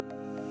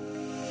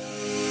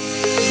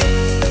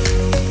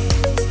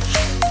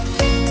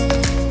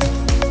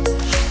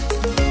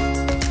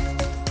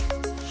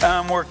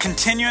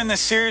continuing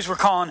this series we're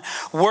calling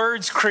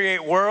Words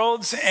Create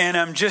Worlds.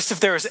 And just if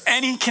there was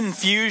any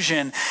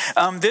confusion,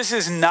 this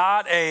is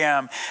not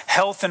a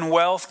health and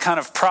wealth kind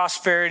of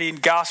prosperity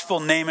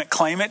gospel name it,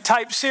 claim it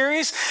type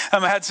series.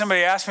 I had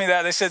somebody ask me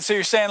that. They said, so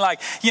you're saying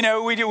like,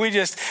 we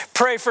just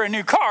pray for a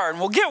new car and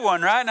we'll get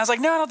one, right? And I was like,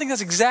 no, I don't think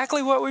that's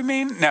exactly what we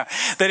mean. No,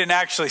 they didn't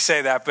actually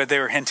say that, but they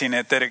were hinting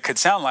at that it could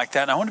sound like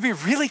that. And I want to be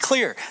really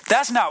clear.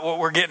 That's not what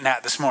we're getting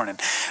at this morning.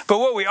 But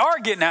what we are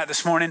getting at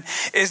this morning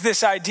is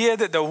this idea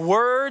that the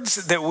words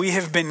that we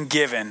have been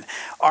given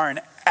are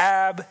an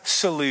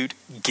absolute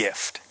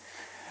gift,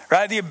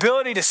 right? The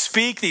ability to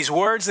speak these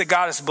words that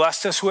God has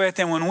blessed us with.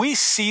 And when we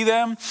see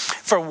them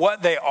for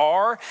what they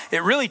are,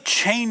 it really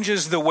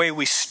changes the way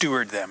we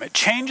steward them. It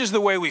changes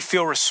the way we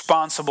feel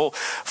responsible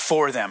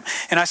for them.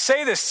 And I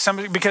say this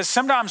because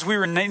sometimes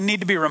we need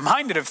to be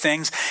reminded of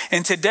things.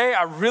 And today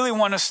I really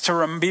want us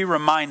to be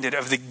reminded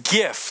of the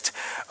gift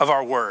of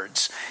our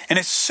words. And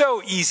it's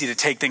so easy to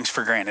take things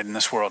for granted in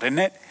this world, isn't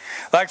it?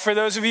 Like for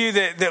those of you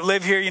that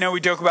live here, we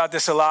joke about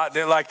this a lot.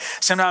 That like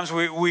sometimes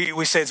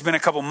we say it's been a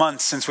couple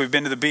months since we've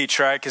been to the beach,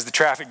 right? Because the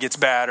traffic gets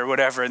bad or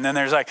whatever. And then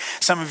there's like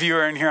some of you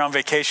are in here on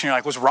vacation. You're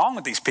like, what's wrong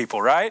with these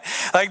people, right?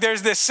 Like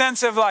there's this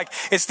sense of like,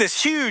 it's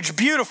this huge,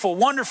 beautiful,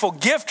 wonderful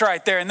gift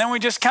right there. And then we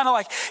just kind of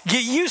like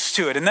get used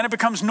to it. And then it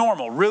becomes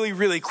normal really,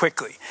 really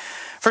quickly.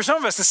 For some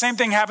of us, the same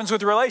thing happens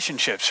with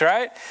relationships,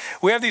 right?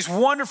 We have these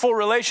wonderful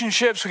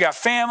relationships. We got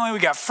family, we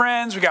got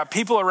friends, we got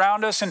people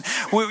around us, and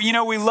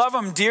we love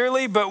them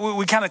dearly, but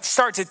we kind of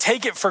start to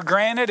take it for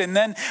granted. And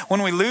then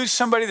when we lose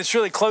somebody that's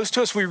really close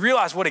to us, we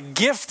realize what a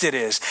gift it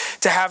is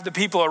to have the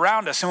people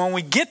around us. And when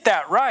we get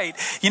that right,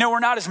 we're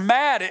not as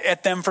mad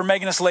at them for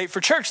making us late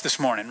for church this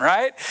morning,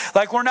 right?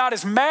 Like we're not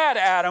as mad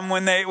at them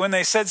when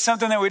they said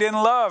something that we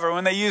didn't love, or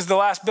when they used the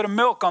last bit of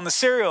milk on the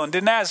cereal and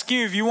didn't ask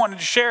you if you wanted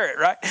to share it,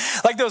 right?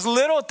 Like those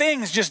little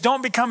things just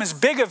don't become as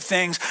big of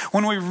things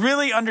when we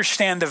really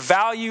understand the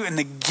value and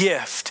the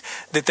gift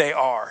that they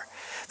are.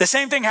 The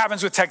same thing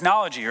happens with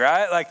technology,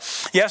 right? Like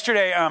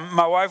yesterday,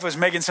 my wife was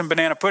making some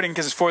banana pudding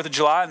because it's 4th of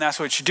July, and that's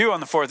what you do on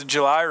the 4th of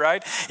July,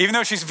 right? Even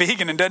though she's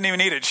vegan and doesn't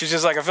even eat it. She's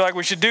just like, I feel like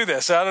we should do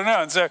this. I don't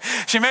know. And so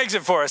she makes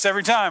it for us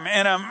every time.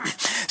 And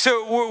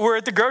so we're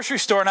at the grocery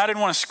store, and I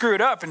didn't want to screw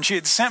it up. And she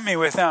had sent me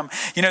with,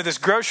 this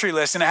grocery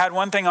list, and it had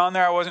one thing on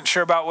there I wasn't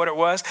sure about what it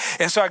was.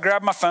 And so I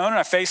grabbed my phone, and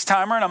I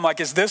FaceTime her, and I'm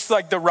like, is this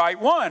like the right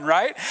one,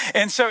 right?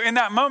 And so in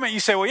that moment, you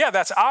say, well, yeah,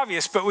 that's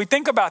obvious. But we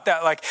think about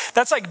that like,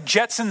 that's like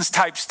Jetsons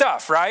type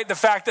stuff, right? The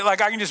fact that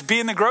like I can just be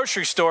in the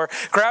grocery store,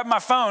 grab my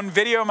phone,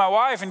 video my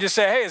wife, and just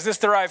say, hey, is this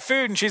the right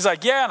food? And she's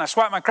like, yeah. And I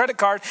swipe my credit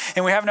card,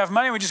 and we have enough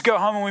money. We just go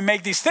home and we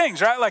make these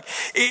things, right? Like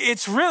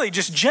it's really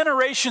just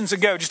generations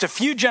ago, just a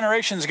few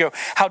generations ago,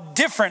 how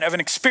different of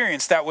an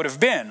experience that would have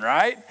been,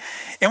 right?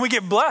 And we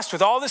get blessed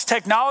with all this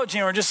technology,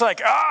 and we're just like,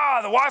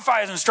 the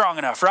Wi-Fi isn't strong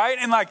enough, right?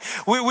 And like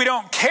we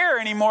don't care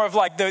anymore of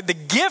like the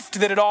gift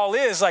that it all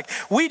is. Like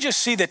we just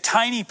see the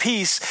tiny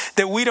piece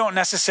that we don't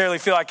necessarily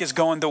feel like is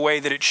going the way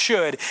that it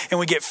should, and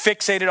we get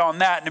fixated on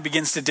that, and it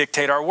begins to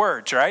dictate our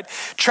words, right?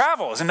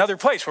 Travel is another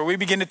place where we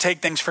begin to take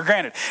things for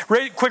granted.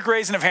 Quick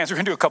raising of hands. We're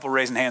going to do a couple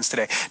raising hands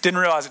today. Didn't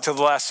realize it till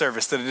the last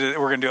service that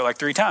we're going to do it like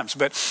 3 times.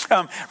 But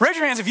raise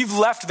your hands if you've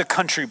left the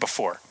country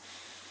before.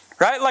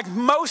 Right? Like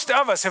most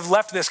of us have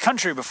left this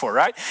country before,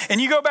 right? And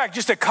you go back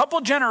just a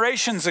couple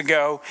generations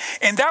ago,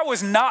 and that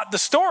was not the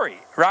story,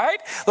 right?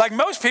 Like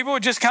most people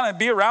would just kind of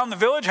be around the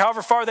village,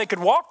 however far they could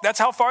walk, that's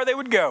how far they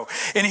would go.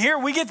 And here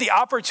we get the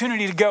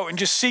opportunity to go and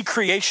just see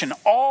creation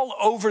all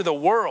over the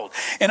world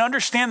and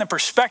understand the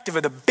perspective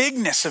of the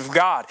bigness of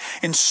God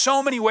in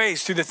so many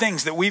ways through the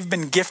things that we've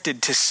been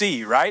gifted to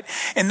see, right?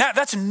 And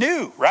that's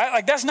new, right?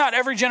 Like that's not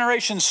every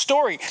generation's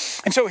story.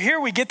 And so here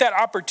we get that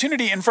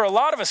opportunity, and for a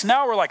lot of us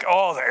now, we're like,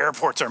 oh, the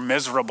airports are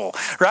miserable,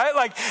 right?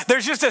 Like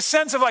there's just a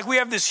sense of like we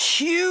have this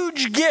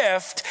huge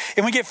gift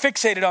and we get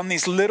fixated on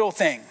these little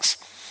things.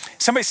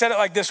 Somebody said it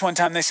like this one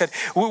time. They said,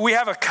 we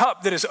have a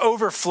cup that is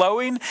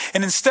overflowing,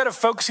 and instead of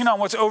focusing on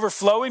what's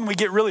overflowing, we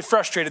get really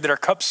frustrated that our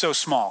cup's so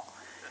small.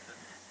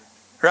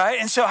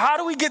 Right? And so how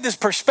do we get this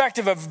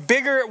perspective of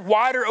bigger,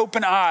 wider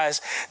open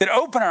eyes that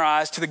open our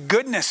eyes to the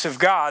goodness of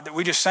God that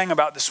we just sang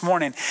about this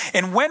morning?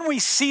 And when we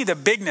see the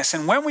bigness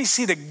and when we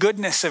see the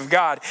goodness of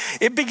God,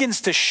 it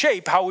begins to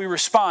shape how we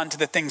respond to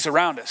the things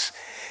around us.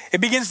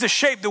 It begins to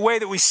shape the way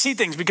that we see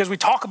things because we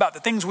talk about the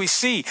things we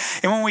see.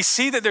 And when we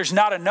see that there's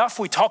not enough,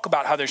 we talk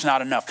about how there's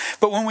not enough.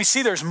 But when we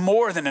see there's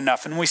more than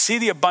enough and we see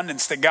the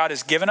abundance that God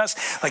has given us,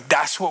 like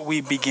that's what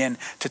we begin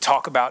to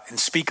talk about and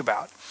speak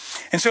about.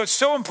 And so it's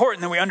so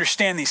important that we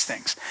understand these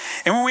things.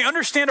 And when we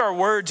understand our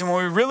words and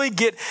when we really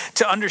get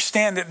to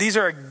understand that these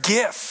are a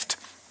gift,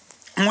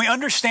 and we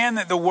understand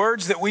that the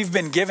words that we've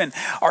been given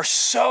are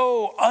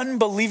so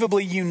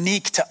unbelievably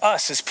unique to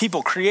us as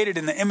people created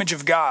in the image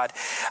of God,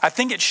 I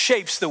think it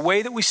shapes the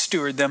way that we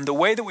steward them, the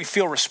way that we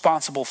feel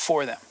responsible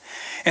for them.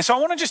 And so I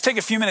want to just take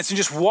a few minutes and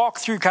just walk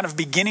through kind of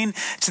beginning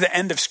to the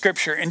end of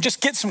Scripture and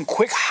just get some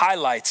quick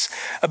highlights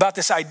about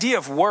this idea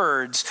of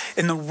words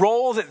and the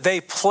role that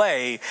they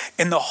play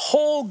in the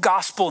whole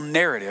gospel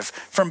narrative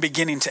from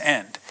beginning to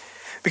end.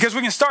 Because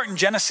we can start in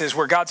Genesis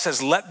where God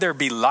says, let there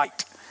be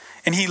light.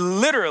 And he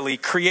literally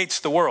creates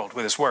the world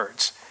with his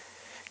words.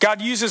 God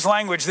uses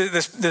language.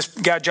 This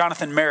guy,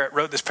 Jonathan Merritt,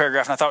 wrote this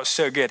paragraph, and I thought it was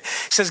so good.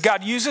 He says,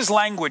 God uses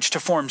language to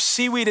form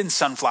seaweed and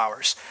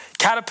sunflowers,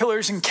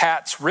 caterpillars and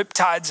cats,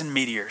 riptides and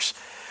meteors.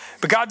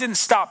 But God didn't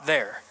stop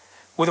there.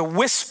 With a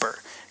whisper,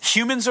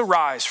 humans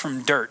arise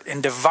from dirt,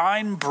 and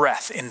divine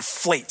breath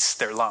inflates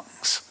their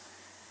lungs.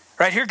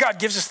 Right here, God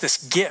gives us this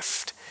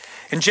gift.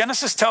 And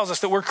Genesis tells us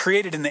that we're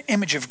created in the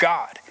image of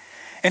God.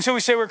 And so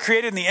we say we're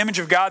created in the image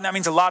of God, and that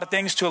means a lot of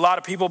things to a lot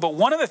of people. But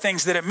one of the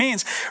things that it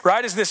means,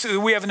 right, is this: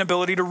 we have an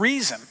ability to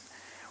reason.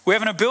 We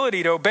have an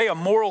ability to obey a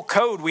moral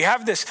code. We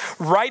have this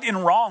right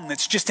and wrong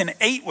that's just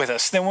innate with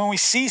us. Then when we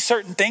see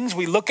certain things,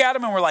 we look at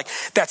them and we're like,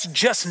 that's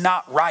just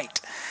not right.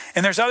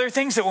 And there's other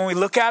things that when we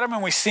look at them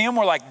and we see them,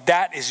 we're like,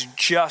 that is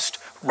just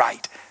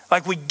right.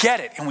 Like we get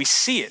it and we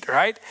see it,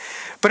 right?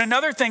 But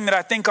another thing that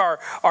I think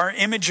our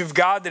image of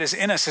God that is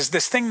in us is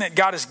this thing that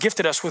God has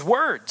gifted us with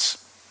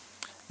words.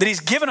 That he's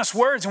given us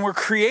words, and we're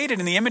created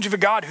in the image of a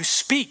God who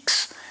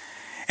speaks.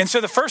 And so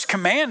the first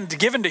command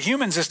given to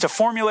humans is to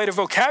formulate a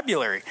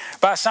vocabulary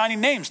by assigning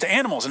names to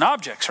animals and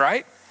objects,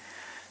 right?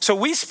 So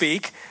we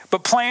speak,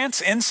 but plants,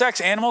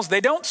 insects, animals,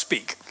 they don't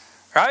speak,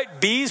 right?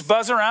 Bees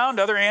buzz around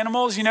other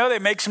animals, they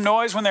make some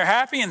noise when they're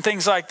happy and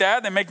things like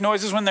that. They make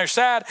noises when they're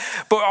sad.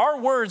 But our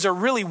words are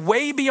really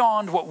way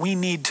beyond what we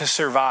need to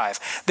survive.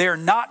 They are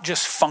not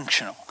just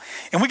functional.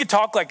 And we could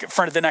talk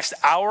for the next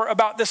hour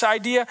about this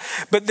idea,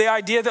 but the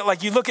idea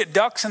that you look at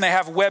ducks and they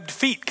have webbed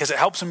feet because it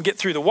helps them get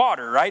through the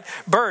water, right?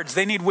 Birds,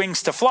 they need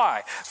wings to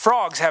fly.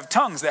 Frogs have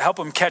tongues that help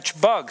them catch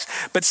bugs.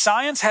 But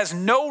science has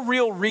no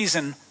real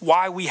reason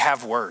why we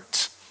have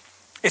words.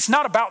 It's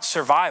not about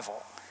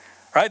survival,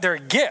 right? They're a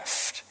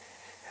gift.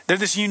 They're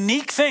this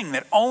unique thing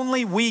that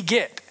only we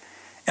get.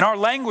 And our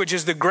language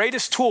is the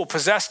greatest tool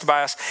possessed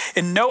by us,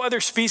 and no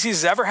other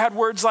species has ever had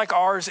words like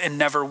ours and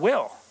never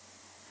will.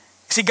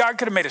 See, God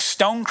could have made us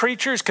stone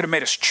creatures, could have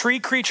made us tree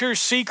creatures,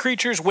 sea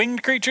creatures,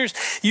 winged creatures.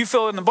 You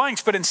fill in the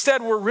blanks, but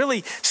instead we're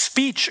really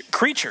speech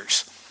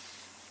creatures.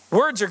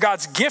 Words are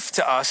God's gift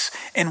to us,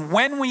 and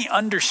when we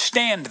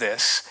understand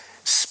this,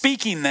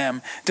 speaking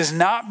them does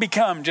not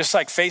become just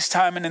like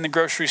FaceTiming in the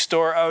grocery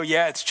store. Oh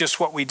yeah, it's just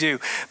what we do.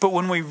 But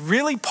when we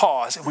really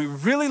pause and we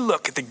really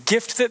look at the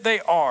gift that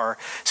they are,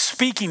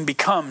 speaking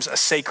becomes a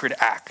sacred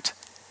act.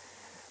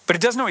 But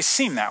it doesn't always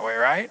seem that way,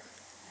 right?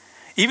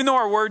 Even though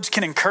our words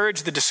can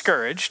encourage the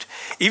discouraged,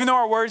 even though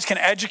our words can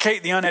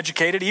educate the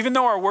uneducated, even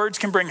though our words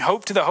can bring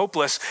hope to the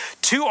hopeless,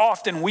 too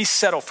often we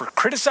settle for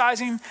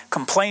criticizing,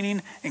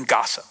 complaining, and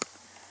gossip.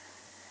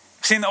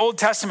 See, in the Old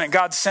Testament,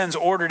 God sends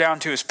order down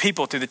to his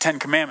people through the Ten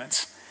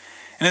Commandments.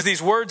 And as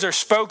these words are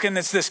spoken,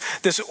 it's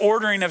this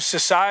ordering of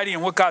society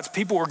and what God's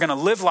people were going to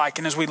live like.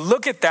 And as we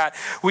look at that,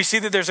 we see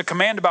that there's a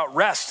command about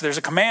rest. There's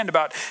a command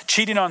about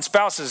cheating on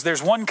spouses.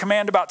 There's one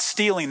command about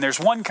stealing. There's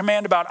one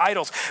command about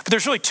idols. But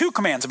there's really two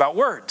commands about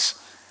words.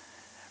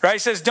 Right? He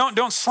says,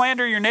 don't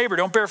slander your neighbor.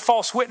 Don't bear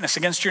false witness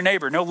against your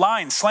neighbor. No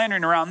lying,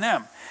 slandering around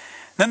them.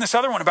 Then this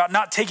other one about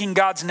not taking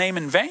God's name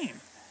in vain.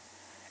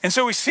 And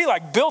so we see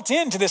built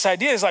into this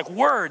idea is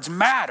words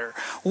matter.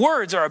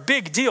 Words are a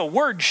big deal.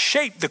 Words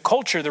shape the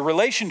culture, the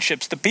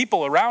relationships, the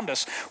people around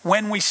us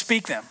when we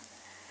speak them.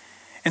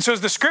 And so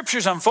as the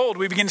scriptures unfold,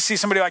 we begin to see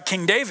somebody like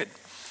King David,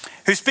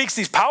 who speaks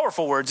these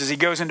powerful words as he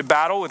goes into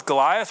battle with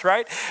Goliath,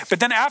 right?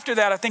 But then after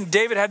that, I think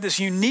David had this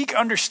unique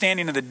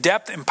understanding of the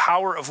depth and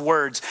power of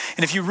words.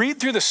 And if you read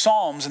through the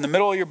Psalms in the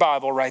middle of your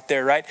Bible right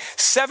there, right?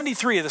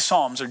 73 of the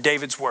Psalms are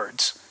David's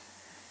words.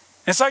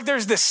 It's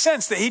there's this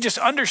sense that he just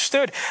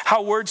understood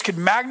how words could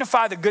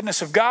magnify the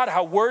goodness of God,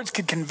 how words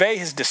could convey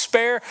his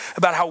despair,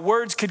 about how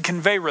words could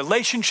convey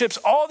relationships,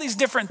 all these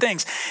different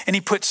things. And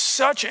he put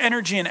such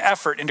energy and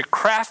effort into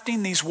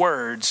crafting these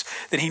words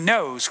that he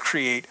knows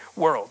create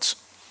worlds.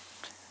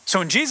 So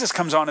when Jesus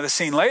comes onto the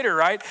scene later,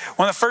 right,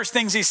 one of the first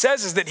things he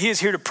says is that he is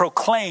here to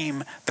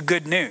proclaim the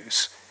good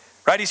news,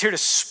 right? He's here to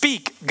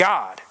speak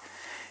God.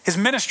 His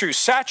ministry is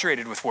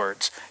saturated with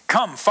words.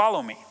 Come,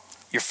 follow me.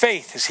 Your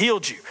faith has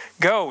healed you.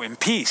 Go in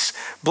peace.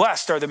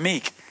 Blessed are the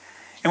meek.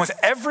 And with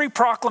every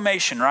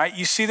proclamation, right,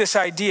 you see this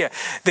idea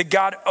that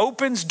God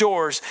opens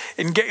doors.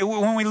 And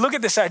when we look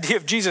at this idea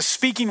of Jesus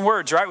speaking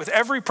words, right, with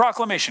every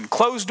proclamation,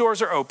 closed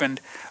doors are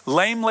opened,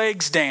 lame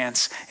legs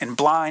dance, and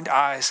blind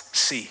eyes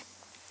see.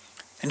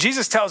 And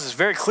Jesus tells us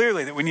very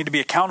clearly that we need to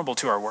be accountable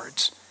to our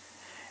words.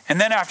 And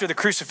then after the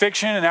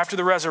crucifixion and after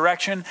the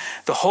resurrection,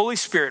 the Holy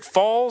Spirit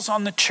falls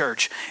on the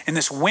church, and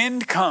this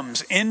wind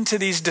comes into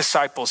these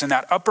disciples in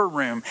that upper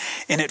room,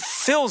 and it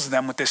fills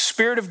them with the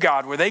Spirit of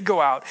God, where they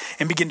go out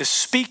and begin to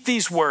speak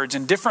these words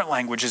in different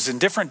languages, in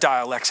different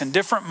dialects, in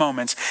different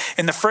moments.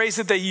 And the phrase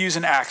that they use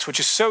in Acts, which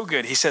is so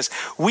good, he says,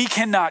 we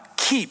cannot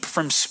keep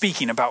from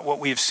speaking about what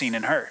we have seen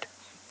and heard.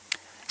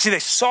 See, they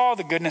saw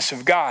the goodness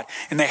of God,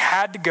 and they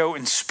had to go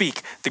and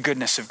speak the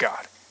goodness of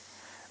God.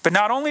 But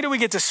not only do we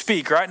get to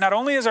speak, right? Not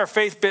only has our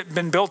faith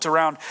been built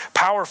around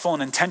powerful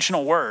and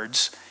intentional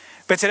words,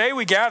 but today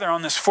we gather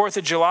on this 4th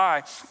of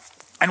July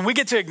And we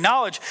get to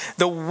acknowledge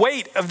the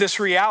weight of this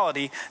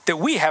reality that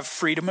we have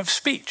freedom of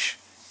speech,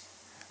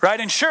 right?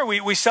 And sure,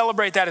 we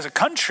celebrate that as a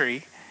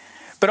country,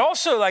 but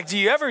also, like, do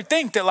you ever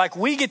think that, like,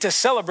 we get to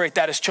celebrate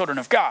that as children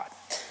of God?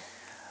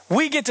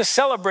 We get to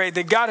celebrate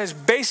that God has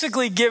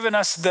basically given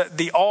us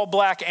the all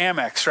black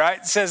Amex, right?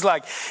 It says,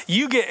 like,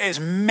 you get as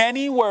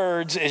many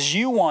words as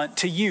you want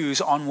to use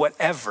on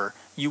whatever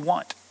you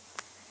want.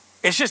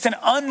 It's just an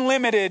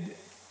unlimited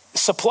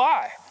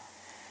supply.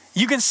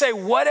 You can say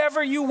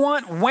whatever you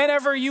want,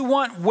 whenever you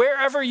want,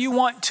 wherever you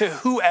want, to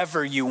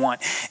whoever you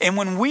want. And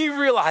when we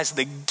realize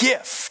the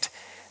gift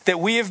that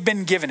we have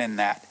been given in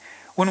that,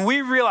 when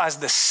we realize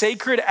the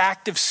sacred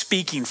act of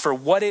speaking for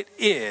what it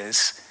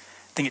is,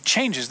 I think it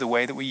changes the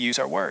way that we use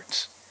our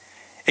words.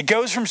 It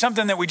goes from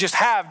something that we just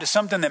have to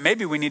something that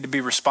maybe we need to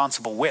be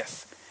responsible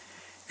with.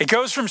 It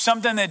goes from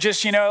something that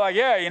just, like,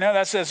 yeah,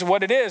 that's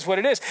what it is,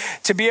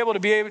 to be able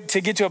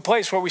to get to a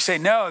place where we say,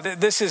 no,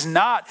 this is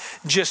not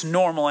just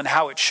normal and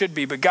how it should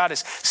be, but God has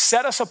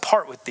set us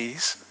apart with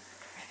these.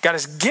 God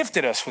has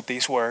gifted us with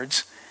these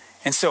words.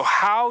 And so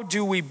how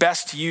do we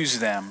best use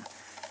them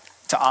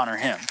to honor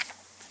him?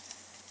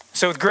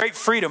 So with great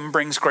freedom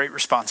brings great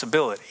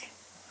responsibility,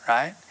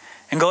 right?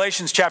 In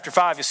Galatians chapter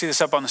 5, you'll see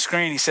this up on the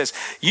screen. He says,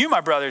 you,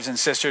 my brothers and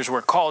sisters,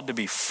 were called to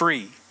be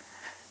free.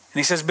 And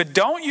he says, but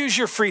don't use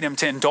your freedom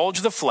to indulge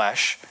the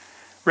flesh.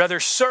 Rather,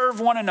 serve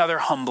one another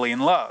humbly in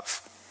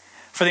love.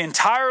 For the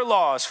entire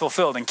law is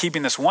fulfilled in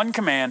keeping this one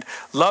command,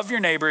 love your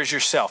neighbor as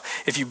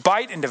yourself. If you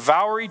bite and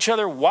devour each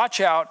other, watch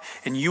out,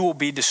 and you will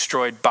be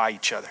destroyed by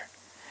each other.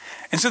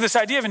 And so this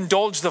idea of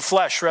indulge the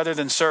flesh rather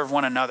than serve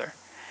one another,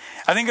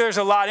 I think there's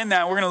a lot in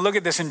that. We're going to look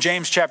at this in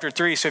James chapter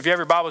 3. So if you have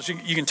your Bibles,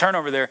 you can turn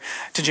over there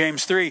to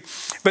James 3.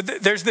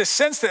 But there's this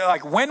sense that,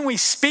 like, when we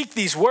speak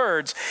these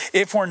words,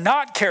 if we're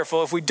not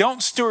careful, if we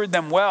don't steward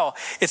them well,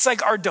 it's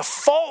like our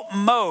default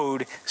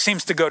mode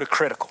seems to go to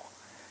critical.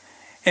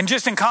 And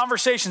just in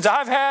conversations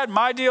I've had,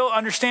 my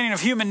understanding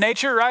of human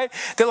nature, right?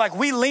 That, like,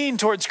 we lean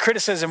towards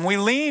criticism. We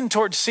lean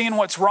towards seeing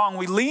what's wrong.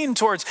 We lean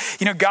towards,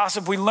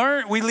 gossip. We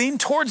lean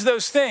towards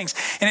those things.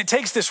 And it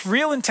takes this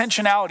real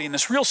intentionality and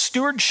this real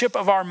stewardship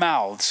of our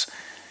mouths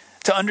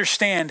to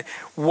understand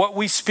what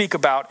we speak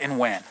about and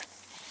when.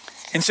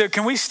 And so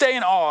can we stay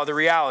in awe of the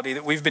reality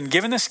that we've been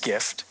given this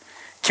gift?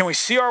 Can we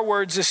see our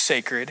words as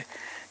sacred?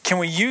 Can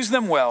we use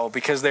them well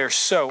because they're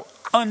so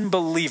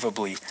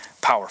unbelievably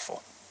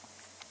powerful?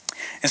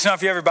 And so now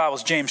if you have your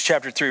Bibles, James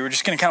chapter 3, we're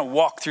just going to kind of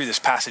walk through this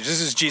passage.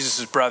 This is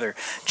Jesus' brother,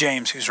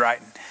 James, who's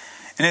writing.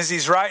 And as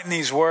he's writing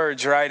these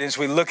words, right, as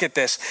we look at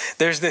this,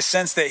 there's this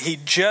sense that he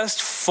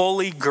just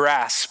fully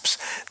grasps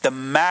the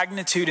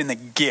magnitude and the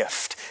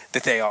gift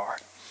that they are.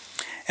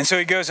 And so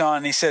he goes on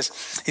and he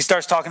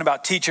starts talking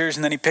about teachers,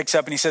 and then he picks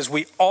up and he says,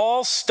 we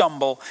all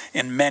stumble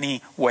in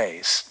many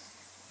ways.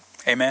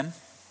 Amen?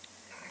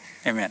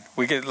 Amen.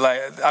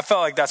 I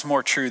felt like that's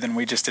more true than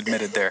we just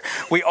admitted there.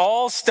 We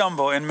all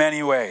stumble in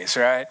many ways,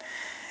 right?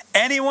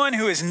 Anyone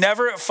who is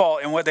never at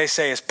fault in what they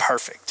say is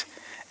perfect,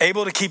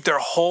 able to keep their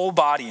whole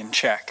body in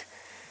check.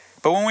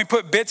 But when we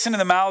put bits into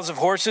the mouths of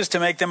horses to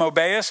make them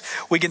obey us,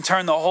 we can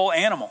turn the whole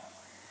animal.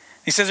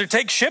 He says, or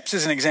take ships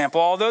as an example.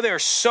 Although they are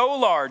so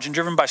large and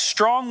driven by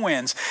strong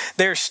winds,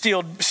 they are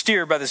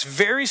steered by this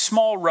very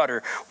small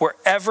rudder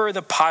wherever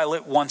the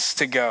pilot wants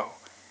to go.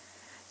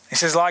 He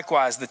says,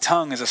 likewise, the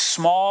tongue is a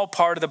small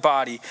part of the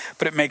body,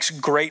 but it makes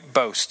great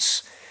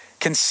boasts.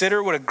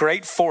 Consider what a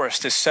great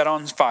forest is set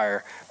on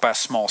fire by a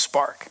small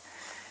spark.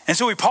 And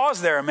so we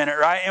pause there a minute,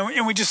 right?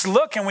 And we just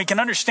look and we can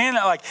understand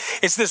that, like,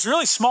 it's this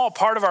really small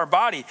part of our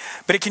body,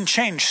 but it can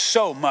change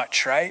so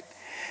much, right?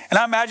 And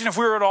I imagine if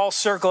we were to all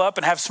circle up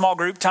and have small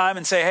group time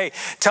and say, hey,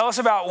 tell us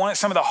about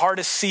some of the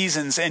hardest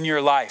seasons in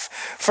your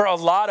life. For a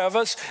lot of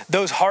us,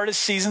 those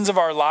hardest seasons of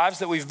our lives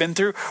that we've been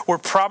through were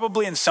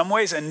probably in some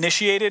ways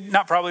initiated,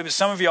 not probably, but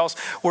some of y'all's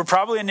were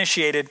probably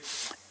initiated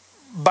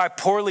by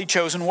poorly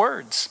chosen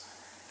words,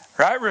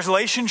 right?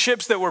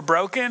 Relationships that were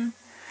broken,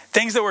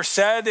 things that were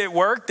said at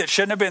work that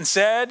shouldn't have been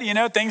said,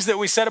 things that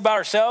we said about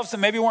ourselves that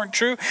maybe weren't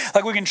true.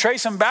 Like, we can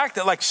trace them back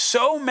that, like,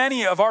 so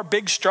many of our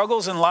big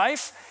struggles in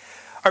life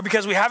are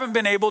because we haven't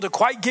been able to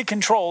quite get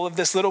control of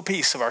this little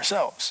piece of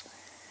ourselves.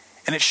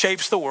 And it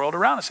shapes the world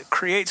around us. It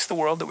creates the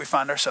world that we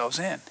find ourselves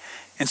in.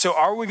 And so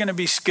are we going to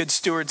be good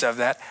stewards of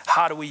that?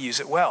 How do we use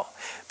it well?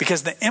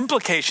 Because the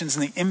implications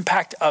and the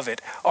impact of it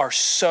are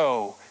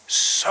so,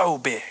 so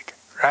big,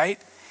 right?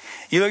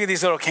 You look at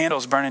these little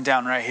candles burning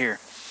down right here.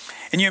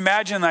 And you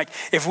imagine, like,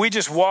 if we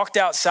just walked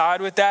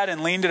outside with that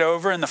and leaned it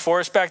over in the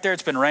forest back there.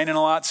 It's been raining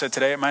a lot, so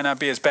today it might not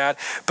be as bad.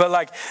 But,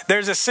 like,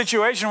 there's a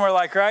situation where,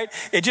 like, right,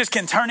 it just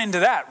can turn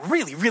into that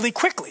really, really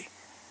quickly.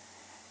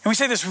 And we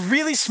say this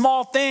really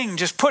small thing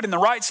just put in the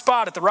right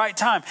spot at the right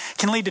time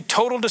can lead to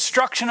total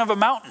destruction of a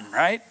mountain,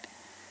 right?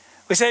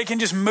 We say it can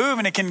just move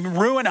and it can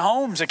ruin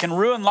homes. It can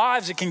ruin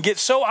lives. It can get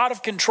so out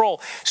of control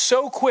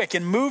so quick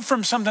and move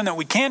from something that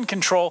we can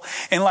control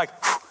and, like,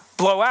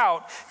 blow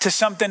out to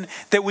something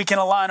that we can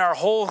align our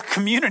whole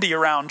community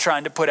around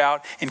trying to put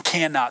out and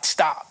cannot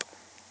stop.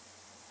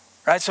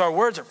 Right? So our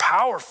words are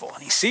powerful,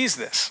 and he sees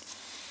this.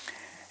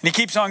 And he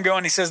keeps on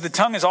going. He says, the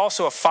tongue is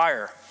also a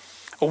fire,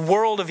 a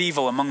world of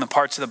evil among the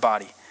parts of the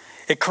body.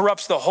 It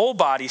corrupts the whole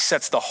body,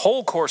 sets the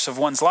whole course of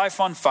one's life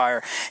on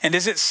fire, and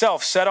is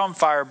itself set on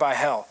fire by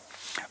hell.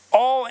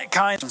 All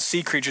kinds of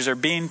sea creatures are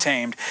being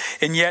tamed,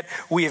 and yet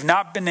we have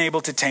not been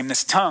able to tame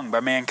this tongue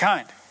by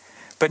mankind.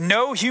 But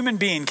no human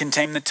being can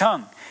tame the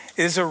tongue.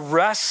 It is a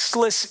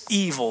restless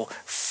evil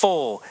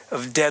full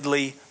of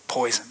deadly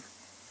poison.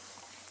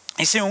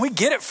 You see, when we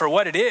get it for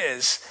what it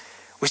is,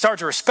 we start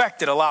to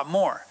respect it a lot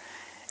more.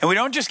 And we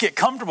don't just get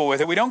comfortable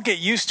with it. We don't get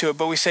used to it,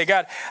 but we say,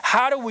 God,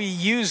 how do we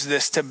use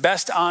this to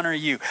best honor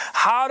you?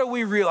 How do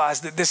we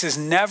realize that this is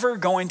never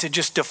going to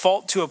just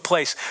default to a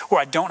place where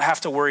I don't have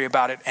to worry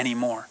about it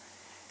anymore?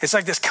 It's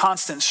like this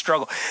constant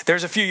struggle.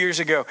 There's a few years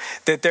ago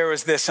that there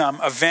was this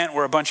event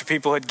where a bunch of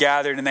people had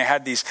gathered and they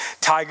had these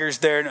tigers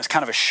there, and it was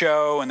kind of a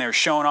show, and they were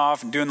showing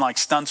off and doing like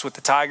stunts with the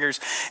tigers.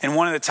 And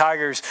one of the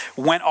tigers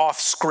went off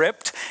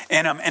script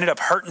and ended up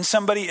hurting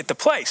somebody at the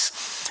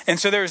place. And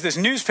so there was this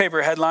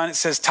newspaper headline. It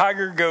says,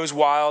 "Tiger goes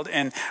wild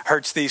and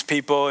hurts these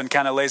people," and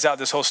kind of lays out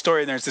this whole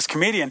story. And there's this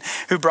comedian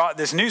who brought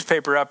this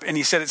newspaper up, and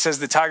he said, it says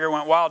the tiger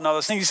went wild and all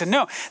those things. He said,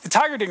 no, the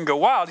tiger didn't go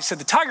wild. He said,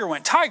 the tiger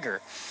went tiger.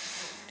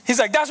 He's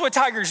like, that's what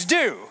tigers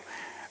do,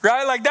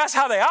 right? Like, that's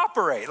how they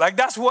operate. Like,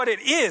 that's what it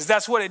is.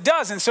 That's what it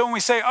does. And so when we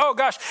say, oh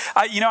gosh,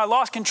 I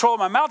lost control of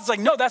my mouth, it's like,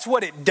 no, that's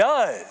what it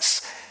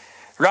does,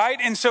 right?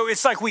 And so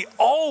it's like we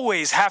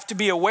always have to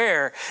be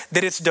aware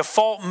that its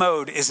default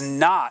mode is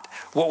not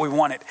what we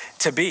want it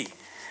to be.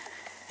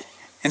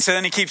 And so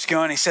then he keeps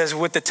going. He says,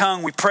 with the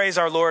tongue, we praise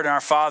our Lord and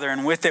our Father,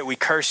 and with it, we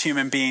curse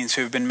human beings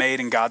who have been made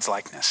in God's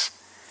likeness.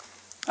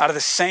 Out of the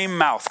same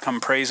mouth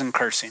come praise and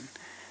cursing.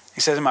 He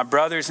says, my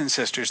brothers and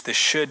sisters, this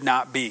should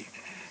not be.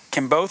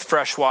 Can both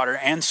fresh water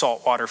and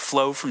salt water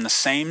flow from the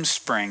same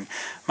spring?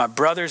 My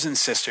brothers and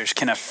sisters,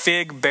 can a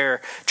fig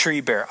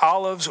tree bear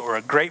olives or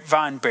a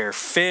grapevine bear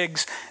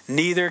figs?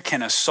 Neither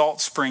can a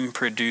salt spring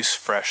produce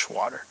fresh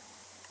water.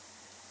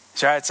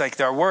 So it's like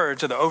our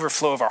words are the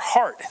overflow of our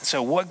heart. And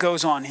so what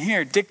goes on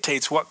here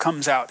dictates what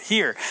comes out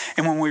here.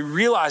 And when we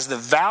realize the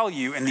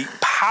value and the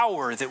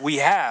power that we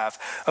have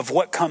of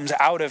what comes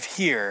out of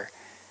here,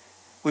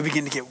 we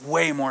begin to get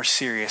way more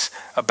serious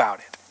about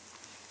it.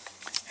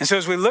 And so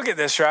as we look at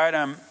this, right,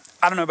 I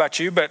don't know about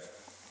you, but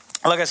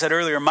like I said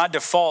earlier, my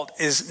default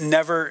is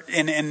never,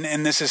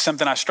 and this is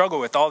something I struggle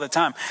with all the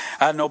time.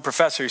 I had an old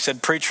professor who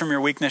said, preach from your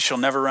weakness, you'll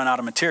never run out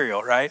of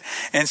material, right?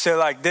 And so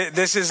like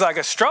this is like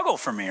a struggle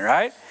for me,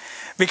 right?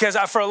 Because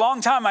for a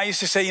long time, I used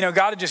to say, God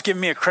had just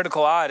given me a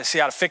critical eye to see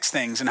how to fix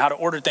things and how to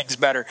order things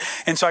better.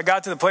 And so I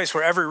got to the place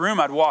where every room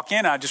I'd walk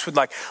in, I just would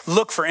like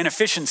look for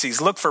inefficiencies,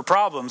 look for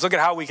problems, look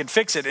at how we could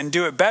fix it and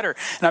do it better.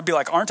 And I'd be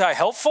like, aren't I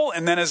helpful?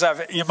 And then as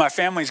my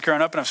family's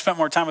grown up and I've spent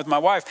more time with my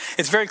wife,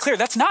 it's very clear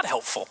that's not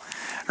helpful,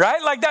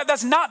 right? Like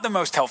that's not the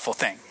most helpful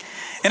thing.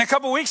 And a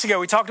couple of weeks ago,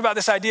 we talked about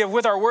this idea of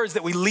with our words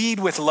that we lead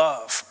with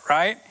love,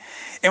 right?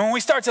 And when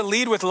we start to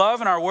lead with love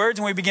in our words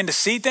and we begin to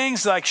see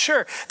things like,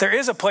 sure, there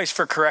is a place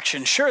for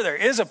correction. Sure, there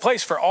is a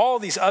place for all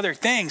these other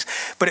things.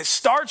 But it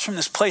starts from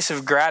this place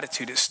of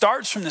gratitude. It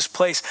starts from this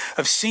place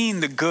of seeing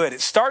the good.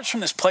 It starts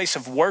from this place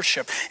of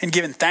worship and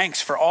giving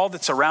thanks for all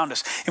that's around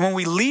us. And when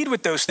we lead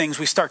with those things,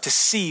 we start to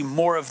see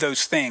more of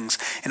those things.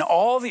 And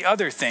all the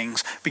other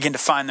things begin to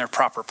find their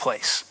proper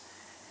place.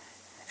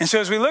 And so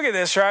as we look at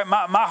this, right,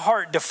 my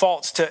heart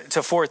defaults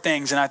to four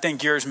things, and I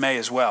think yours may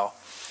as well.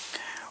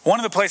 One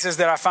of the places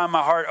that I find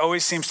my heart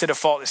always seems to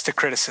default is to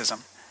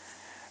criticism,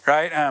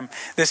 right?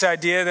 This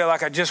idea that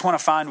like I just want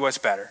to find what's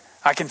better.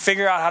 I can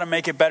figure out how to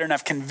make it better, and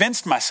I've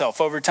convinced myself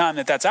over time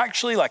that that's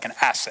actually like an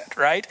asset,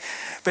 right?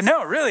 But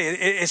no, really,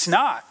 it's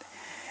not.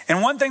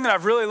 And one thing that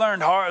I've really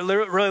learned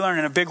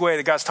in a big way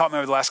that God's taught me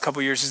over the last couple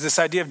of years is this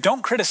idea of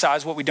don't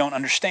criticize what we don't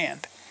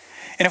understand.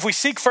 And if we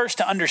seek first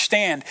to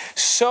understand,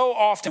 so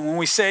often when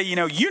we say,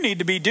 you need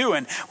to be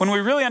doing, when we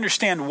really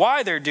understand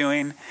why they're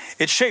doing,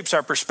 it shapes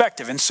our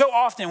perspective. And so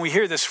often we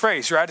hear this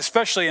phrase, right?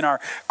 Especially in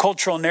our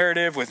cultural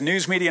narrative with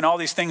news media and all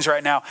these things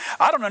right now.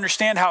 I don't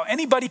understand how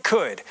anybody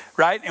could,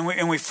 right?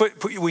 And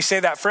we say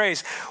that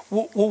phrase.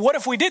 Well, what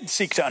if we did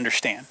seek to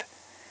understand?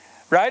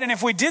 Right? And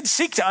if we did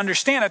seek to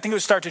understand, I think it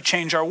would start to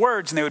change our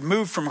words and they would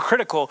move from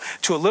critical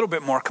to a little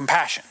bit more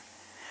compassion.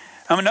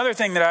 Another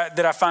thing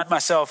that I find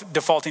myself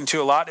defaulting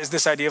to a lot is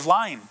this idea of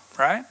lying,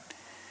 right?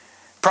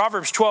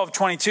 Proverbs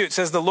 12:22, it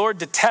says, the Lord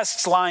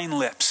detests lying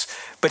lips,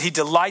 but he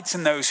delights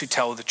in those who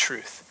tell the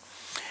truth.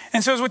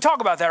 And so as we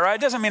talk about that, right,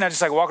 it doesn't mean I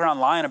just like walk around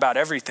lying about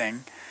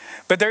everything,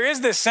 but there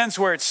is this sense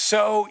where it's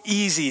so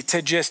easy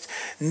to just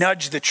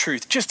nudge the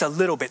truth just a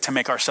little bit to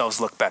make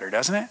ourselves look better,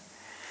 doesn't it?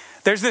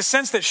 There's this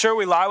sense that sure,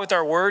 we lie with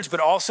our words,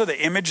 but also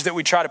the image that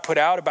we try to put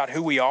out about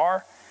who we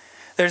are.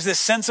 There's this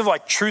sense of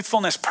like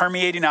truthfulness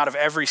permeating out of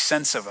every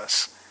sense of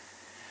us,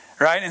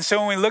 right? And so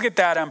when we look at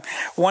that,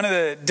 one of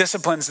the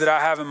disciplines that I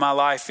have in my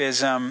life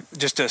is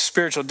just a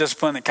spiritual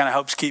discipline that kind of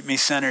helps keep me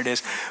centered.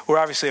 Is we're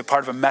obviously a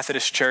part of a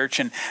Methodist church,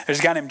 and there's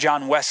a guy named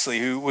John Wesley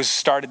who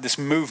started this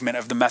movement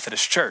of the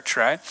Methodist church,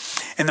 right?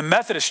 And the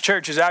Methodist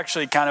church is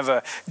actually kind of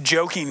a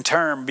joking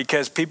term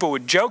because people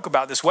would joke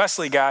about this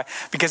Wesley guy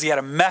because he had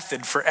a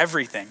method for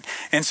everything.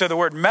 And so the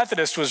word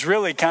Methodist was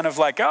really kind of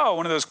like, oh,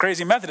 one of those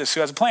crazy Methodists who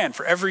has a plan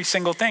for every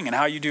single thing and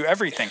how you do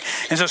everything.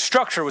 And so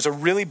structure was a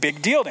really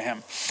big deal to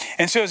him.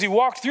 And so as he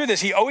walked through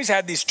this, he always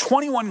had these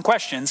 21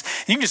 questions.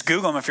 You can just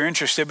Google them if you're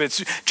interested, but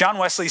it's John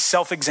Wesley's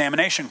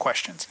self-examination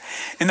questions.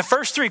 In the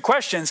first 3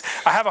 questions,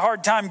 I have a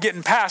hard time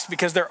getting past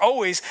because they're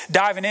always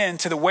diving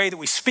into the way that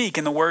we speak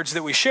and the words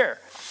that we share.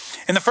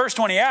 And the first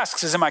one he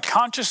asks is, am I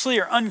consciously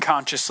or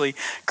unconsciously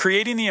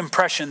creating the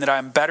impression that I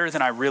am better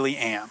than I really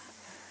am?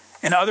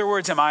 In other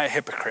words, am I a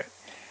hypocrite?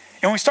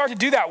 And we start to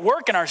do that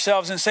work in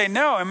ourselves and say,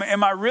 no,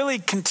 am I really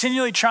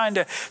continually trying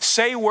to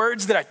say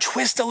words that I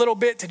twist a little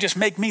bit to just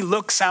make me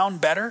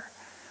sound better?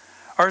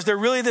 Or is there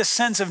really this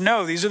sense of,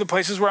 no, these are the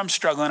places where I'm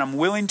struggling. I'm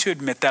willing to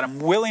admit that. I'm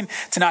willing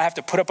to not have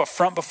to put up a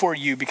front before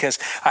you because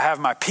I have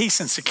my peace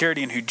and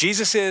security in who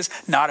Jesus is,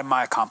 not in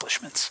my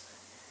accomplishments.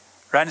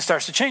 Right? And it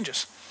starts to change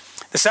us.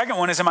 The second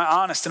one is, am I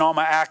honest in all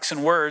my acts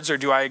and words, or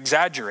do I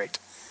exaggerate?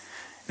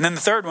 And then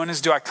the third one is,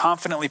 do I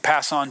confidently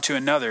pass on to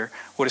another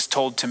what is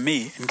told to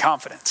me in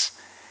confidence?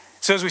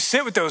 So as we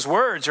sit with those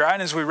words, right,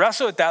 and as we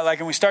wrestle with that,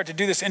 and we start to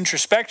do this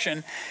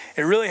introspection,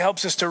 it really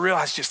helps us to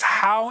realize just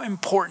how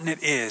important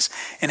it is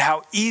and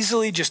how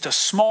easily just a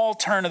small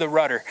turn of the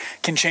rudder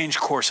can change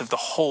course of the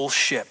whole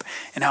ship,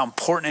 and how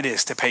important it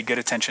is to pay good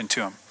attention to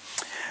them.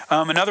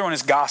 Another one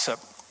is gossip.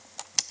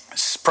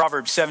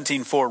 Proverbs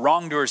 17:4,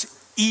 wrongdoers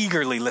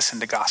eagerly listen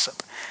to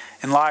gossip,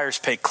 and liars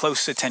pay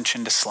close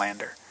attention to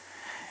slander.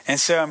 And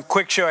so,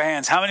 quick show of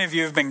hands, how many of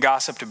you have been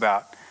gossiped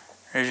about?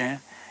 Raise your hand.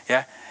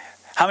 Yeah?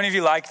 How many of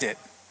you liked it?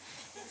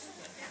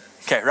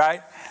 Okay,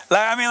 right?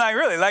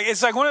 Really,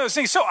 it's like one of those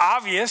things so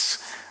obvious,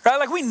 right?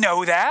 Like we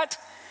know that.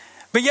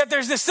 But yet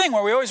there's this thing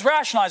where we always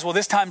rationalize, well,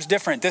 this time's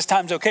different. This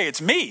time's okay. It's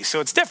me,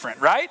 so it's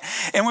different, right?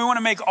 And we want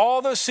to make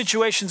all those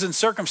situations and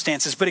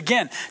circumstances. But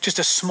again, just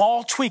a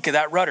small tweak of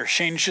that rudder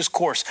changes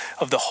course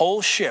of the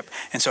whole ship.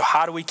 And so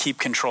how do we keep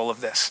control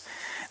of this?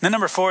 And then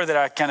number 4 that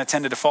I kind of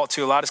tend to default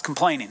to a lot is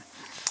complaining.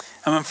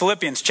 In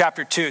Philippians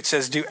chapter 2, it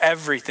says, do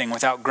everything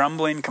without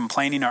grumbling,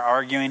 complaining, or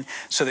arguing,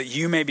 so that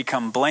you may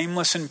become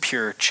blameless and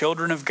pure,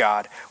 children of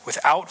God,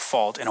 without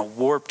fault in a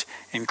warped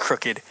and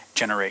crooked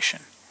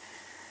generation.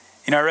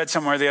 I read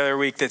somewhere the other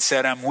week that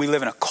said, we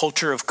live in a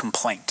culture of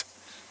complaint.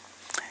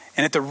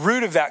 And at the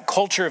root of that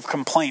culture of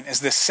complaint is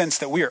this sense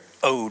that we are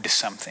owed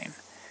something.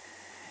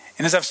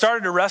 And as I've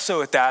started to wrestle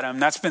with that,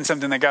 that's been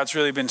something that God's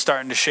really been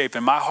starting to shape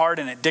in my heart,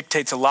 and it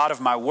dictates a lot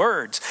of my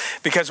words.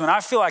 Because when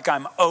I feel like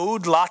I'm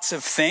owed lots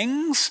of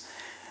things,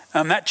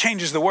 that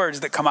changes the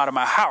words that come out of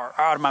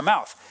my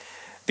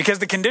mouth. Because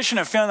the condition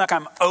of feeling like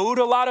I'm owed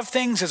a lot of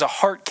things is a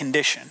heart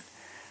condition.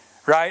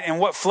 Right? And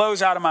what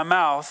flows out of my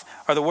mouth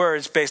are the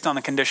words based on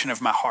the condition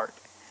of my heart.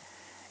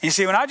 You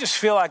see, when I just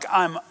feel like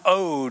I'm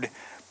owed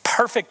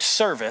perfect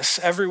service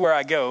everywhere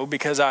I go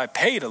because I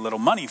paid a little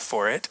money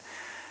for it,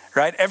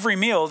 right? Every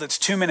meal that's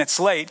 2 minutes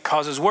late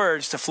causes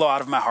words to flow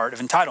out of my heart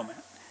of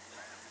entitlement.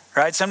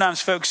 Right?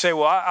 Sometimes folks say,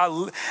 well,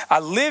 I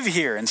live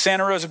here in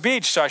Santa Rosa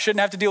Beach, so I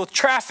shouldn't have to deal with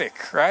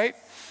traffic, right?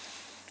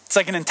 It's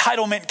like an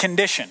entitlement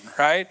condition,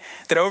 right?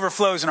 That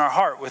overflows in our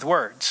heart with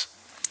words.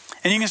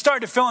 And you can start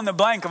to fill in the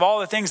blank of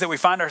all the things that we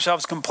find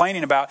ourselves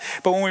complaining about.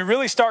 But when we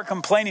really start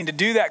complaining, to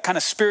do that kind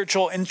of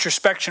spiritual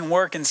introspection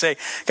work and say,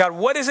 God,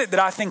 what is it that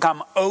I think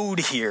I'm owed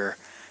here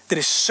that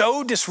is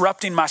so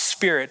disrupting my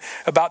spirit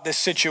about this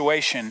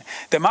situation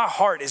that my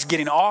heart is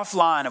getting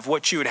offline of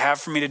what you would have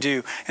for me to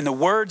do? And the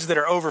words that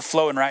are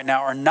overflowing right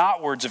now are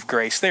not words of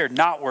grace. They are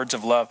not words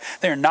of love.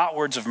 They are not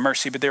words of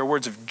mercy, but they are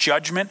words of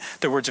judgment.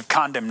 They're words of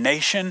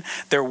condemnation.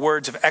 They're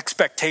words of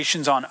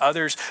expectations on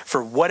others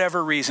for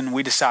whatever reason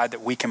we decide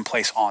that we can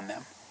place on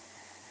them.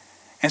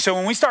 And so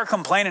when we start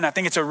complaining, I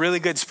think it's a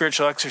really good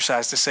spiritual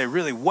exercise to say,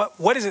 really,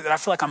 what is it that I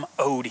feel like I'm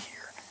owed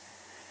here?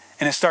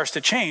 And it starts to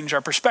change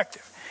our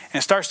perspective. And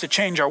it starts to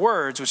change our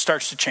words, which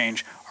starts to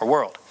change our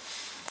world.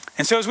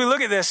 And so as we look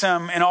at this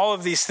and all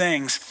of these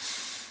things,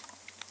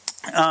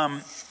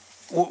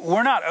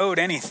 we're not owed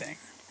anything.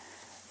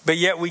 But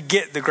yet we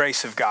get the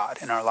grace of God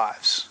in our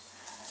lives.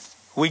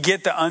 We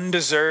get the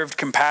undeserved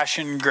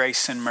compassion,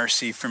 grace, and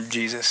mercy from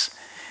Jesus.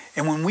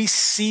 And when we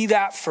see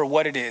that for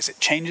what it is, it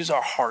changes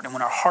our heart. And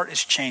when our heart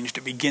is changed,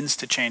 it begins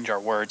to change our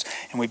words.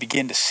 And we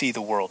begin to see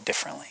the world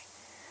differently.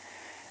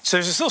 So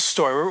there's this little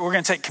story. We're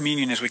going to take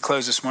communion as we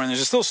close this morning.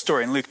 There's this little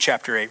story in Luke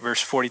chapter 8, verse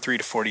 43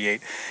 to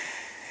 48.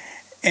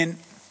 And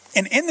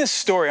in this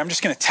story, I'm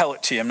just going to tell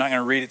it to you. I'm not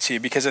going to read it to you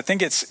because I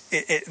think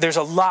there's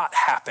a lot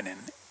happening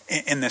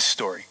in this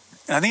story.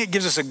 And I think it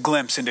gives us a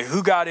glimpse into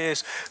who God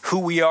is, who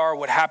we are,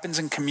 what happens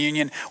in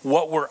communion,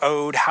 what we're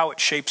owed, how it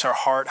shapes our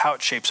heart, how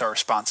it shapes our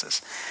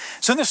responses.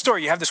 So in this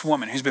story, you have this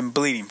woman who's been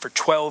bleeding for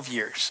 12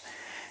 years.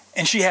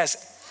 And she has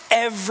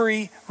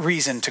every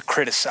reason to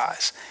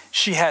criticize.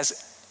 She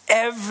has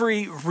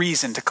every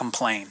reason to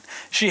complain.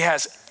 She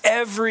has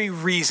every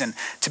reason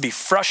to be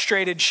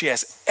frustrated. She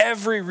has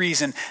every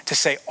reason to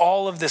say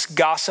all of this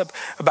gossip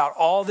about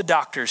all the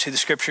doctors who the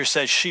scripture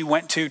says she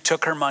went to,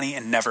 took her money,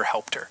 and never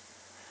helped her.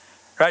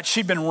 Right?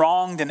 She'd been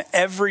wronged in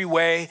every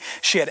way.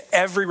 She had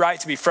every right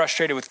to be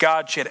frustrated with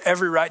God. She had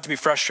every right to be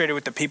frustrated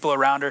with the people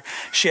around her.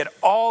 She had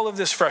all of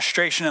this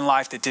frustration in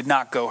life that did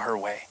not go her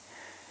way.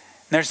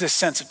 And there's this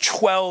sense of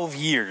 12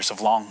 years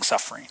of long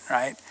suffering,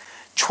 right?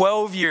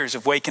 12 years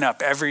of waking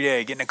up every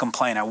day, getting to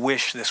complain, I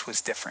wish this was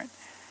different.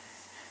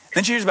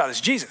 Then she hears about this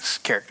Jesus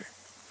character.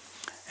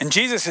 And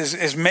Jesus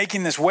is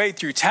making this way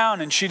through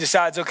town, and she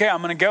decides, okay,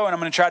 I'm going to go and I'm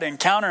going to try to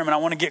encounter him, and I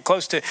want to get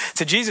close to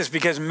Jesus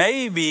because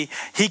maybe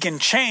he can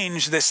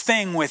change this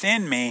thing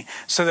within me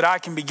so that I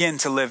can begin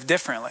to live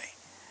differently.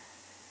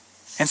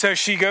 And so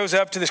she goes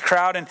up to this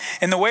crowd,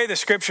 and the way the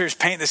scriptures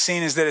paint the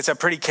scene is that it's a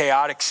pretty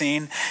chaotic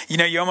scene. You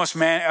know, you almost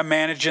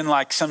imagine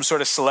like some sort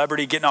of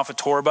celebrity getting off a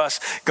tour bus,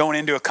 going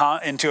into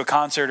a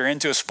concert or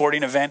into a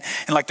sporting event,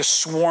 and like the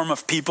swarm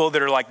of people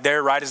that are like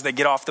there right as they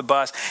get off the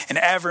bus, and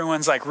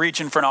everyone's like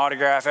reaching for an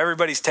autograph.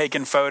 Everybody's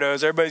taking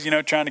photos. Everybody's, you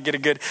know, trying to get a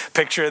good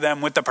picture of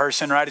them with the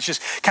person, right? It's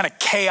just kind of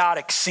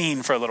chaotic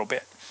scene for a little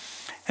bit.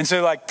 And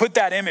so like put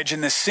that image in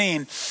this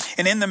scene,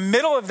 and in the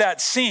middle of that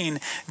scene,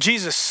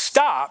 Jesus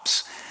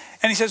stops.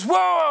 And he says, whoa,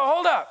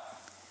 hold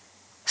up.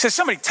 He says,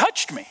 somebody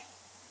touched me.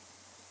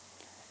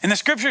 And the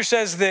scripture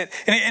says that,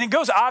 and it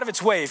goes out of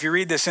its way, if you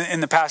read this in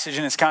the passage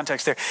in its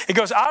context there, it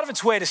goes out of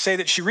its way to say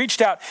that she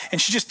reached out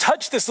and she just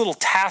touched this little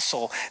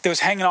tassel that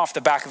was hanging off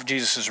the back of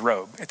Jesus'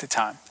 robe at the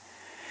time.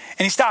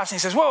 And he stops and he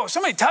says, whoa,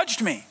 somebody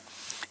touched me.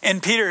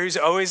 And Peter, who's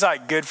always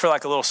like good for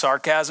like a little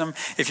sarcasm,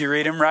 if you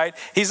read him right,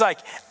 he's like,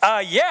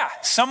 yeah,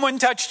 someone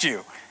touched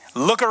you.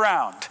 Look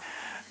around.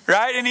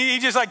 Right? And he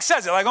just like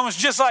says it like almost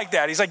just like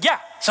that. He's like, yeah,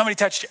 somebody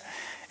touched you.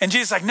 And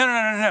Jesus is like,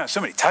 no,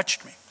 somebody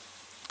touched me.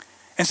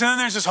 And so then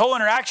there's this whole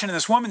interaction, and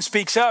this woman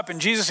speaks up,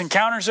 and Jesus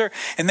encounters her,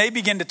 and they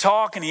begin to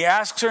talk, and he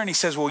asks her, and he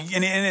says, well,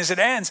 and as it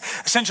ends,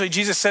 essentially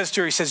Jesus says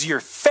to her, he says,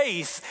 your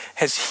faith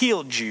has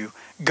healed you.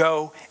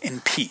 Go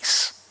in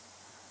peace.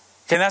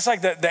 Okay, and that's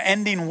like the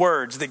ending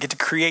words that get to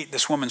create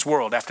this woman's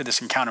world after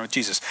this encounter with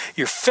Jesus.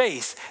 Your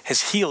faith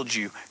has healed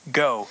you.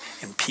 Go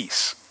in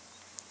peace.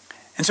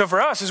 And so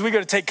for us, as we go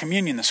to take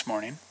communion this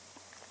morning,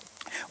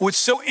 what's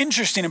so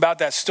interesting about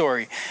that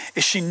story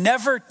is she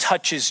never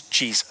touches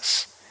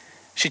Jesus.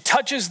 She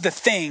touches the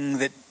thing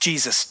that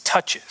Jesus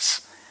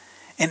touches.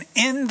 And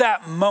in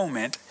that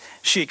moment,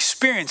 she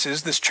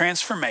experiences this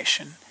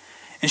transformation,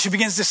 and she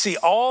begins to see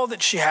all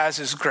that she has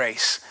is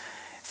grace.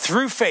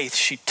 Through faith,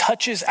 she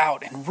touches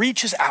out and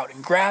reaches out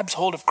and grabs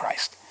hold of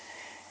Christ.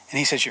 And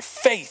he says, your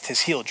faith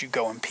has healed you.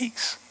 Go in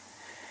peace.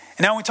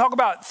 And now when we talk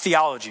about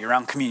theology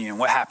around communion,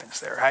 what happens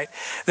there, right?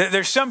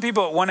 There's some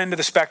people at one end of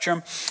the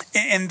spectrum,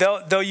 and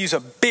they'll use a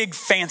big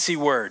fancy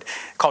word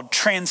called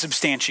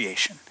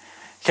transubstantiation.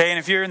 Okay, and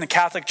if you're in the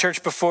Catholic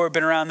Church before,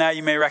 been around that,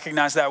 you may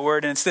recognize that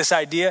word. And it's this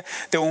idea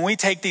that when we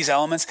take these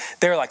elements,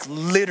 they're like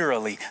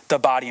literally the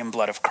body and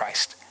blood of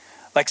Christ.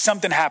 Like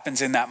something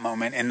happens in that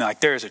moment, and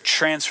like there is a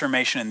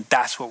transformation, and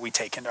that's what we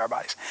take into our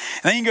bodies.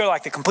 And then you go to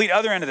like the complete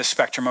other end of the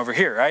spectrum over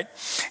here, right?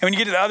 And when you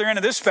get to the other end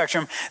of this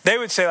spectrum, they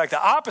would say like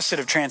the opposite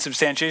of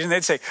transubstantiation.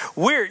 They'd say,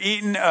 we're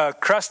eating a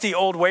crusty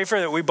old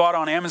wafer that we bought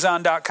on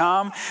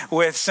Amazon.com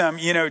with some,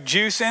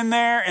 juice in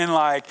there, and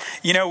like,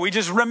 we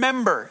just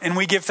remember and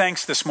we give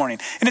thanks this morning.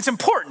 And it's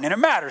important and it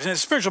matters and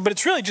it's spiritual, but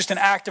it's really just an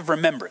act of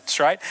remembrance,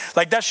 right?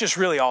 Like that's just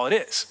really all it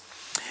is.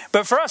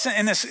 But for us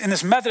in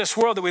this Methodist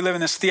world that we live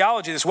in, this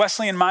theology, this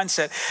Wesleyan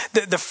mindset,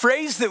 the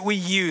phrase that we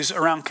use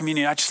around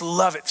communion, I just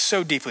love it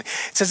so deeply.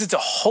 It says it's a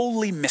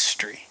holy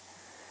mystery.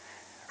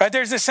 Right?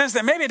 There's this sense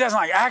that maybe it doesn't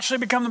like actually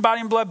become the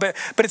body and blood, but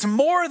it's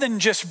more than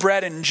just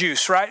bread and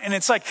juice, right? And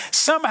it's like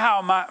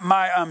somehow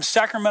my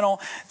sacramental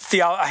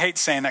theology, I hate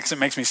saying that because it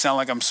makes me sound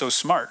like I'm so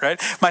smart,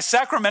 right? My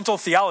sacramental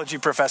theology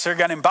professor, a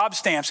guy named Bob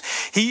Stamps,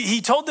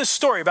 he told this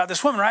story about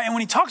this woman, right? And when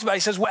he talks about it,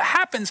 he says what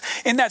happens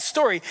in that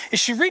story is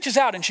she reaches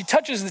out and she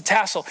touches the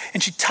tassel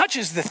and she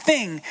touches the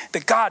thing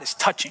that God is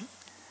touching.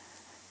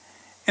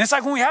 And it's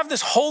like when we have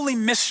this holy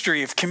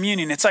mystery of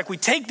communion, it's like we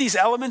take these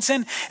elements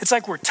in, it's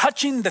like we're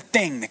touching the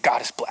thing that God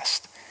has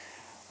blessed.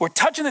 We're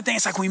touching the thing,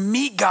 it's like we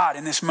meet God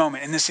in this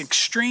moment, in this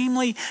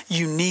extremely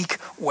unique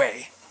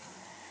way.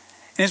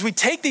 And as we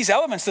take these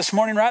elements this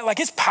morning, right, like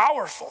it's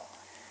powerful.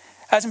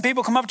 As some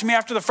people come up to me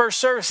after the first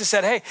service and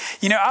said, hey,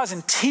 I was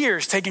in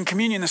tears taking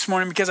communion this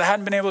morning because I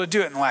hadn't been able to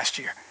do it in the last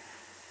year.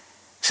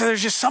 So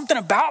there's just something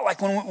about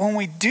like when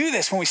we do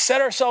this, when we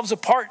set ourselves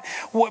apart,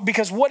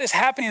 because what is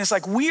happening is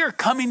like we are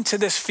coming to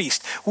this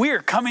feast. We are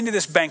coming to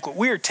this banquet.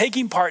 We are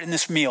taking part in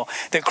this meal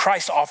that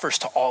Christ offers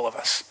to all of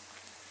us.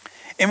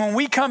 And when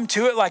we come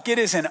to it, like it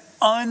is an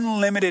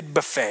unlimited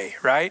buffet,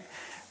 right?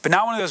 But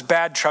not one of those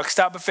bad truck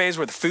stop buffets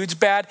where the food's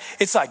bad.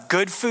 It's like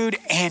good food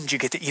and you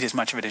get to eat as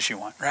much of it as you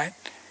want, right?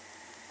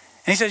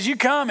 And he says, you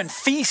come and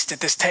feast at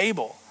this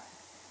table.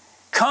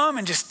 Come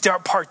and just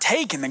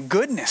partake in the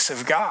goodness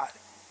of God.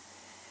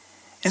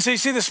 And so you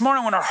see this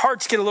morning when our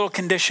hearts get a little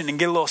conditioned and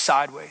get a little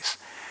sideways,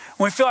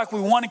 when we feel like we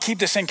want to keep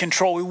this in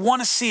control, we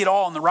want to see it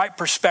all in the right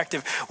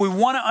perspective, we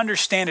want to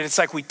understand it, it's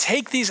like we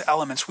take these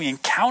elements, we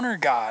encounter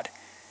God,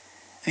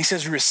 and he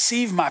says,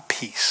 receive my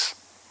peace.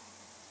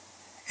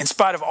 In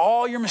spite of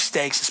all your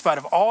mistakes, in spite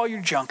of all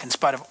your junk, in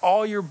spite of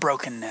all your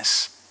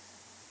brokenness,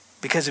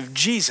 because of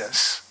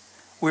Jesus,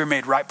 we were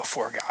made right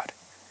before God.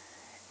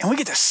 And we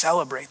get to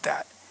celebrate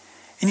that.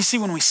 And you see,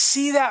 when we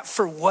see that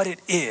for what it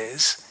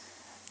is,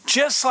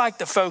 just like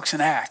the folks in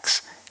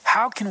Acts,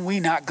 how can we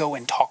not go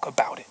and talk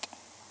about it?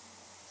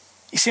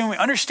 You see, when we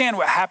understand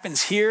what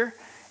happens here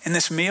in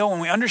this meal, when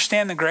we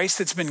understand the grace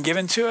that's been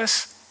given to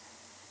us,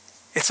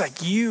 it's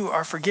like you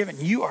are forgiven,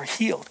 you are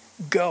healed,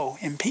 go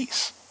in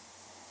peace.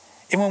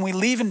 And when we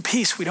leave in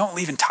peace, we don't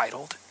leave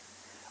entitled.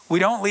 We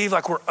don't leave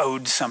like we're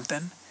owed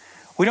something.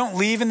 We don't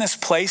leave in this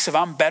place of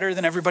I'm better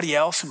than everybody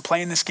else and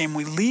playing this game.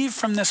 We leave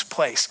from this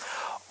place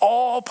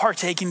all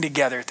partaking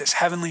together at this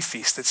heavenly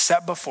feast that's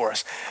set before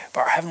us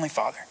by our Heavenly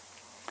Father.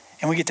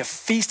 And we get to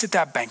feast at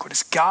that banquet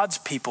as God's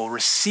people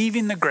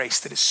receiving the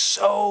grace that is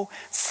so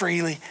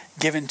freely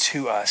given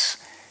to us.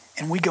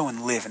 And we go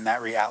and live in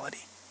that reality.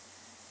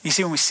 You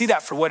see, when we see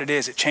that for what it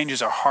is, it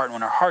changes our heart. And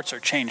when our hearts are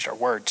changed, our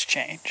words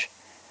change.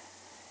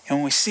 And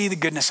when we see the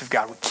goodness of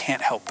God, we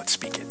can't help but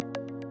speak it.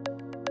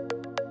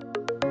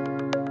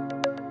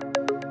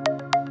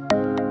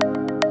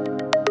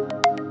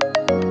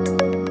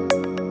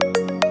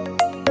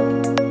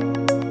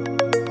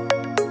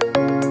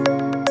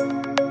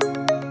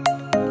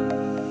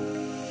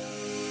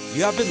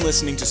 You have been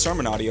listening to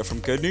sermon audio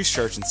from Good News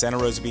Church in Santa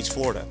Rosa Beach,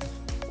 Florida.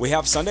 We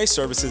have Sunday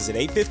services at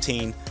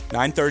 8:15,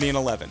 9:30, and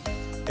 11.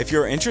 If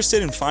you're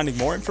interested in finding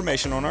more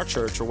information on our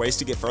church or ways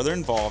to get further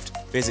involved,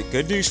 visit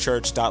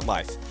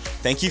goodnewschurch.life.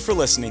 Thank you for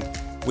listening.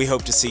 We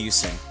hope to see you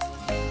soon.